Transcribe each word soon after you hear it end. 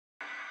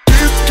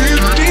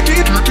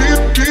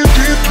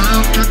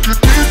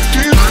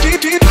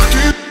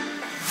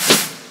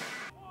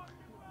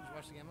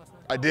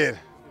I did.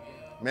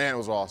 Man, it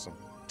was awesome.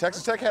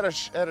 Texas Tech had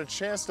a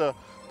chance to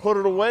put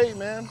it away,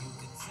 man.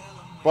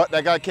 But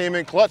that guy came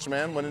in clutch,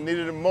 man. When it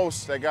needed him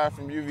most, that guy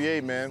from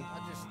UVA, man.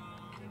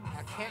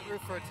 I can't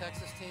root for a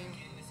Texas team.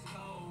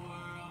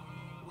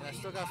 And I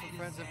still got some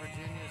friends in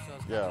Virginia, so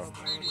it's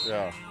kind of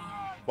yeah.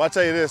 Well, I'll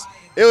tell you this.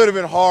 It would have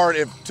been hard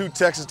if two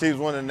Texas teams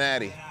won a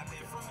natty.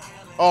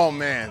 Oh,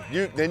 man.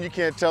 Then you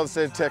can't tell the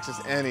state of Texas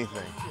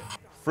anything.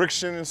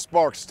 Friction and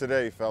sparks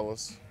today,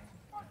 fellas.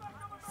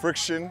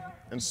 Friction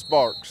and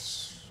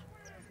sparks.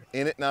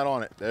 In it, not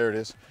on it. There it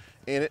is.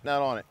 In it,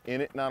 not on it.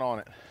 In it, not on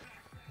it.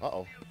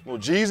 Uh-oh. Little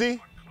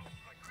Jeezy.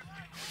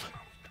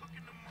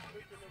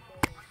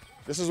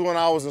 This is when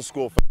I was in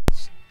school,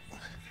 fellas.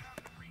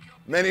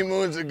 Many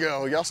moons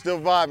ago. Y'all still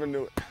vibing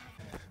to it. I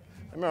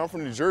remember I'm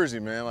from New Jersey,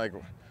 man. Like,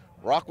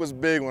 rock was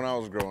big when I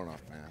was growing up,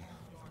 man.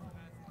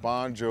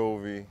 Bon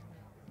Jovi,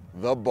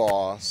 The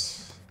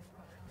Boss,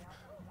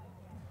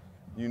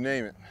 you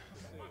name it.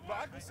 But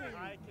I can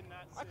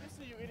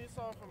see you any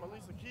song from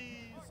Alicia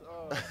Keys,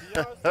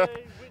 Beyonce,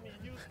 Whitney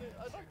Houston.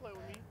 Don't play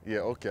with me. Yeah,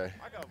 okay.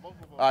 I got vocal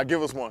votes. All right,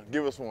 give us one.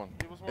 Give us one.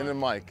 Give us one. In the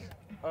mic.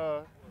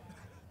 I'm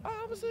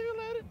a single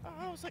lady.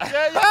 I'm a single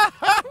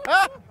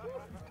yeah.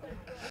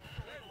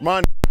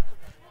 Mind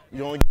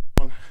you only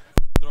get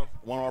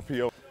one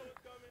RPO.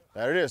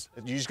 There it is.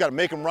 You just got to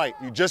make them right.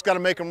 You just got to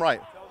make them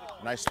right.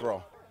 Nice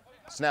throw.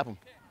 Snap them.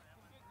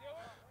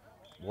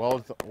 Well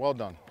done. Well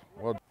done.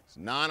 It's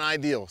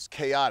non-ideal. It's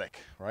chaotic,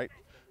 right?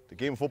 The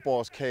game of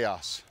football is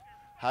chaos.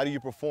 How do you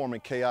perform in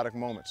chaotic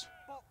moments?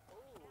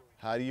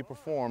 How do you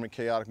perform in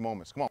chaotic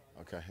moments? Come on.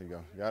 Okay, here you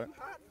go. You got it?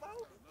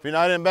 If you're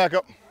not in, back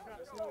up.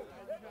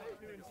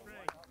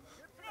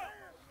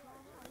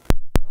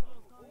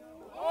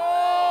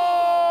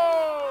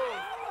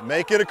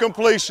 Make it a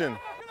completion.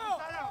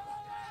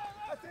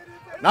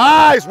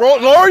 Nice.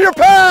 Lower your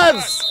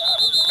pads.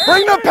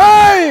 Bring the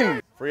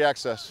pain. Free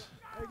access.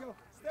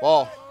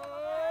 Ball.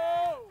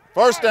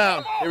 First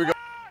down. Here we go.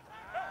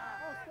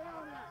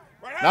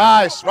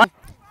 Nice.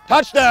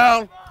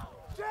 Touchdown.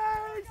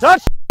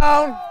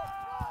 Touchdown.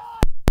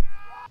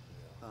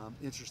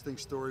 Interesting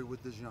story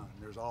with DeJean.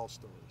 There's all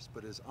stories,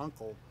 but his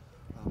uncle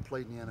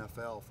played in the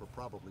NFL for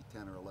probably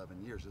 10 or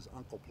 11 years. His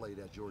uncle played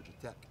at Georgia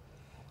Tech.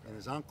 And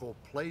his uncle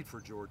played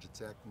for Georgia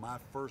Tech my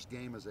first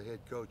game as a head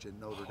coach at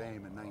Notre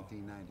Dame in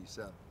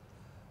 1997.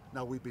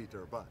 Now, we beat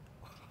their butt.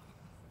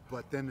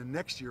 But then the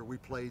next year, we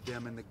played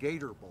them in the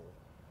Gator Bowl.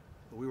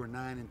 We were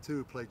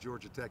 9-2, played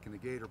Georgia Tech in the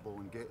Gator Bowl,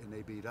 and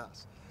they beat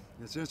us.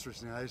 And it's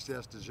interesting. I just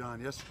asked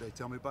DeJean yesterday,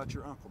 tell me about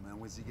your uncle, man.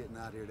 When's he getting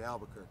out here to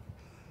Albuquerque?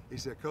 He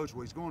said, Coach,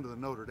 well, he's going to the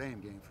Notre Dame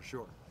game for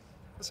sure.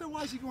 I said,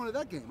 why is he going to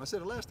that game? I said,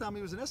 the last time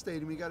he was in that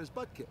stadium, he got his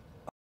butt kicked.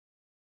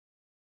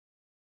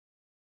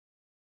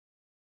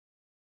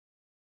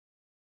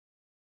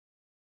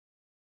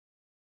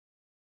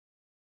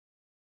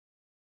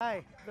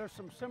 Hey, there's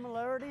some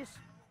similarities.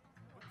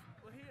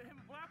 Well, him and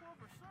Blackwell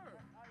for sure.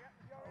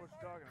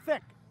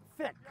 Thick.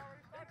 They're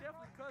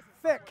definitely cousins.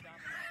 Thick.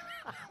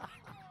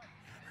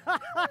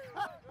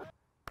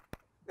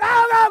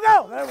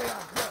 Go! There we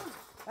are.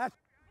 That's,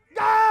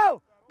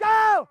 go!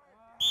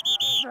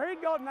 There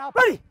you go now.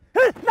 Ready?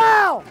 Hit it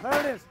now! There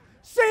it is.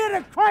 See it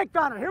and crank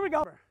on it. Here we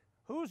go.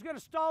 Who's going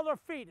to stall their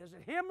feet? Is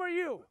it him or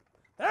you?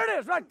 There it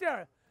is, right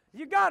there.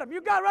 You got him.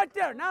 You got it right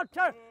there. Now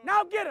get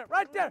it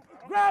right there.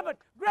 Grab it.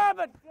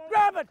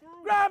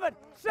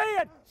 See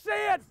it.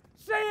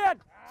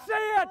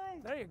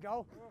 There you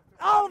go.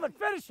 All of it.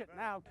 Finish it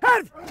now.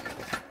 Hit it.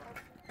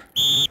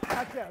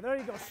 Right there. There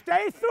you go.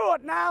 Stay through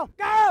it now.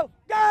 Go.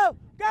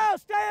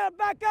 Stay up.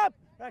 Back up.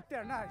 Right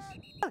there. Nice.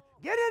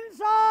 Get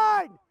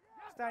inside.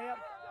 Stay up.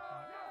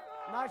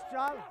 Nice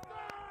job.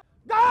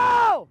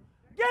 Go.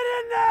 Get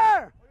in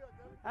there.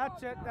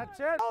 That's it.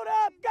 Hold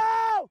up.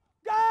 Go.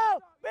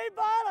 Be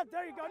violent.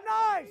 There you go.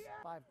 Nice.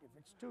 Five. If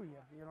it's to you,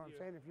 you know what I'm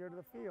saying? If you're to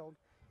the field.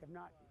 If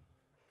not,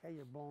 okay,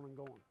 you're blowing and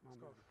going.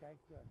 Okay,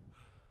 good.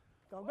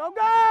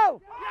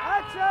 Go.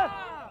 That's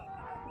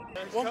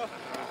it.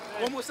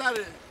 One more side of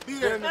it. Be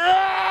there.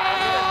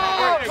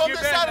 Come this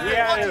side of it.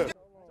 Jump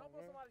on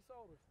somebody's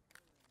shoulders.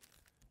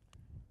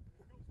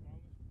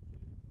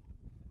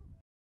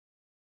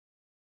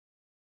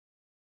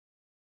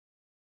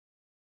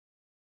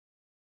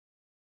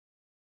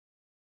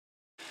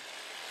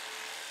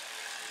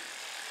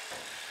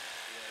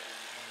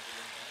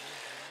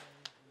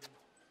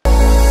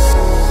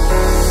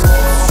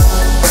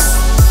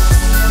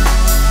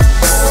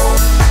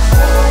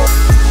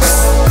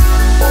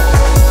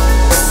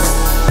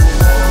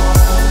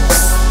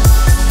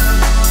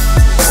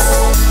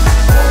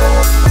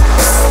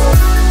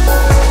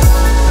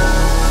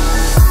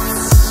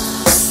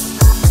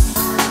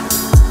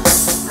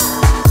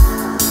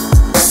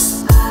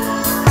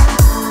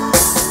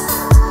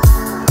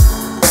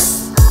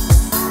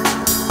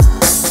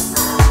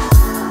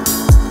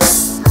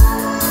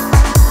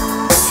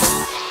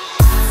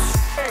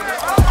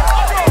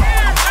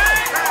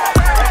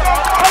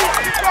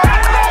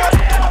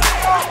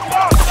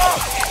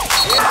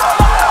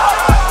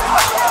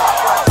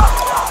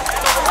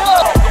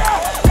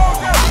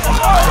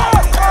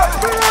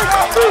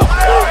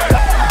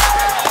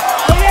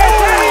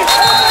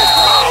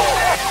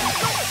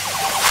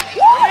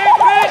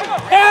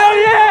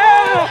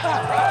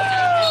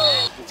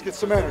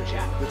 some energy.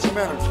 Get some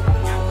energy.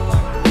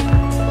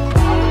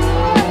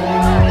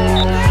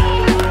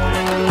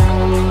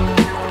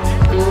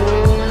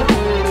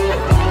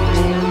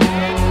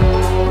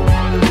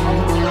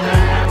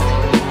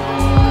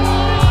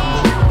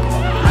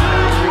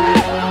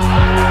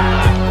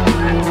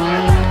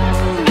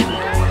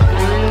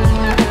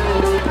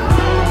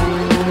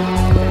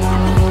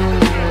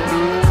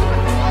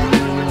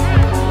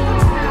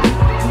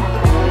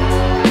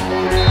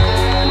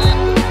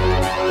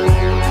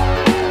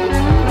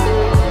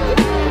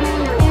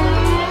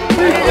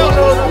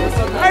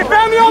 Hey,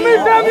 family on me,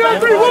 family on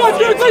three. 1,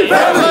 2, 3.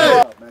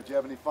 Man, did you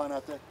have any fun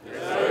out there?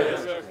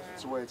 Yes, sir.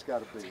 That's the way it's got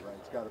to be, right?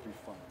 It's got to be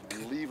fun.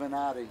 And leaving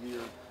out of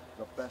here,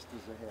 the best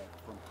is ahead.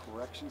 From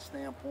correction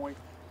standpoint,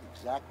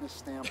 exactness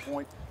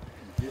standpoint,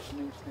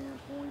 conditioning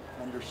standpoint,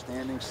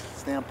 understanding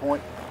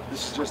standpoint,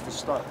 this is just a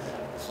start.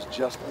 This is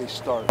just a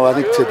start. Well,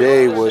 I think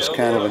today was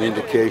kind of an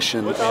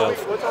indication of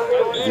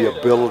the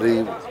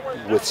ability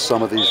with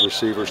some of these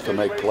receivers to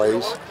make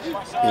plays,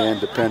 and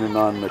depending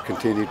on the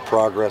continued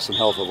progress and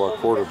health of our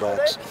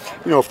quarterbacks.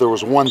 You know, if there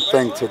was one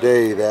thing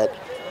today that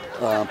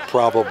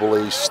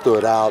probably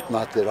stood out,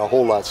 not that a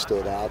whole lot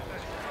stood out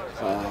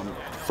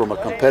from a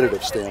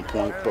competitive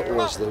standpoint, but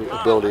was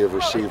the ability of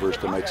receivers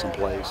to make some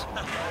plays.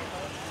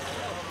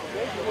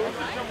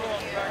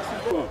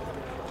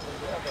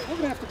 We're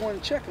going to have to go in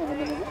and check on them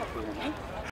in the locker room, huh?